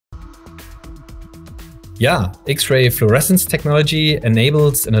Yeah, X-ray fluorescence technology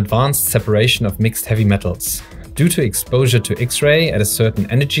enables an advanced separation of mixed heavy metals. Due to exposure to X-ray at a certain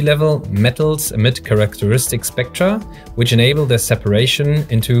energy level, metals emit characteristic spectra, which enable their separation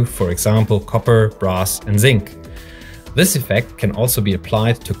into, for example, copper, brass, and zinc. This effect can also be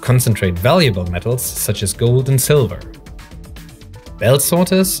applied to concentrate valuable metals such as gold and silver. Belt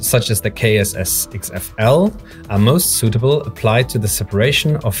sorters, such as the KSS XP, are most suitable applied to the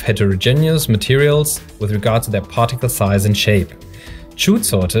separation of heterogeneous materials with regard to their particle size and shape. Chute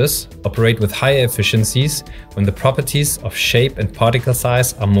sorters operate with higher efficiencies when the properties of shape and particle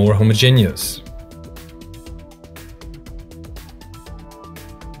size are more homogeneous.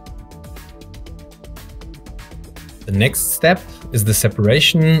 The next step is the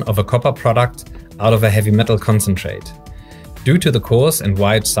separation of a copper product out of a heavy metal concentrate. Due to the coarse and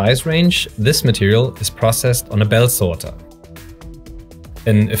wide size range, this material is processed on a belt sorter.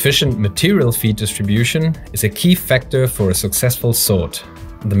 An efficient material feed distribution is a key factor for a successful sort.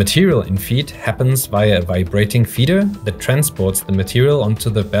 The material in feed happens via a vibrating feeder that transports the material onto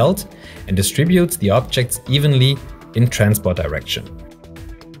the belt and distributes the objects evenly in transport direction.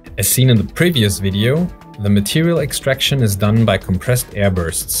 As seen in the previous video, the material extraction is done by compressed air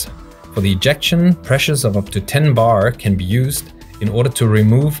bursts. For the ejection, pressures of up to 10 bar can be used in order to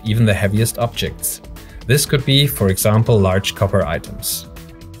remove even the heaviest objects. This could be, for example, large copper items.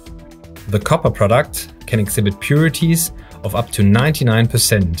 The copper product can exhibit purities of up to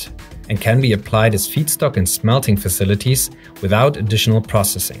 99% and can be applied as feedstock in smelting facilities without additional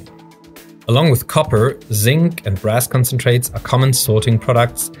processing. Along with copper, zinc and brass concentrates are common sorting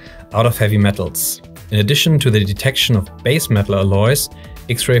products out of heavy metals. In addition to the detection of base metal alloys,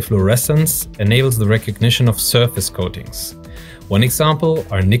 X-ray fluorescence enables the recognition of surface coatings. One example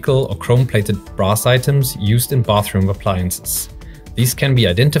are nickel or chrome-plated brass items used in bathroom appliances. These can be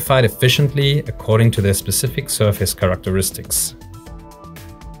identified efficiently according to their specific surface characteristics.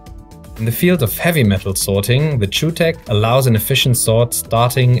 In the field of heavy metal sorting, the CHUTEC allows an efficient sort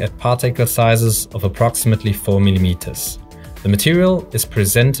starting at particle sizes of approximately 4 mm. The material is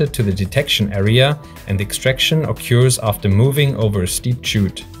presented to the detection area and the extraction occurs after moving over a steep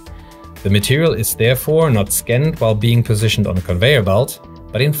chute. The material is therefore not scanned while being positioned on a conveyor belt,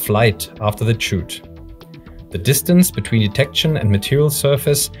 but in flight after the chute. The distance between detection and material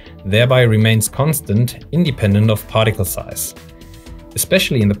surface thereby remains constant, independent of particle size.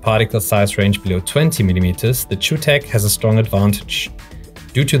 Especially in the particle size range below 20 mm, the CHUTEC has a strong advantage,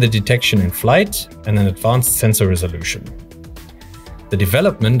 due to the detection in flight and an advanced sensor resolution. The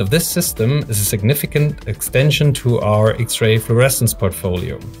development of this system is a significant extension to our X-ray fluorescence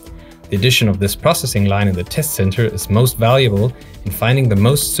portfolio. The addition of this processing line in the test center is most valuable in finding the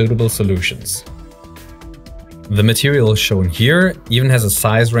most suitable solutions. The material shown here even has a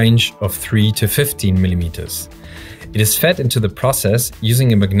size range of 3 to 15 mm. It is fed into the process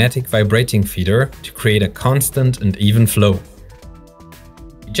using a magnetic vibrating feeder to create a constant and even flow.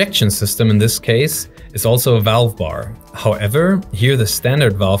 The ejection system in this case is also a valve bar. However, here the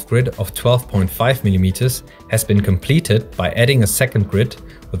standard valve grid of 12.5 mm has been completed by adding a second grid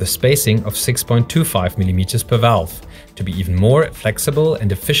with a spacing of 6.25 mm per valve to be even more flexible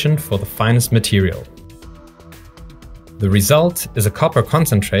and efficient for the finest material. The result is a copper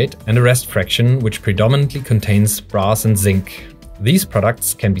concentrate and a rest fraction which predominantly contains brass and zinc. These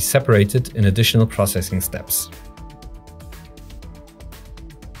products can be separated in additional processing steps.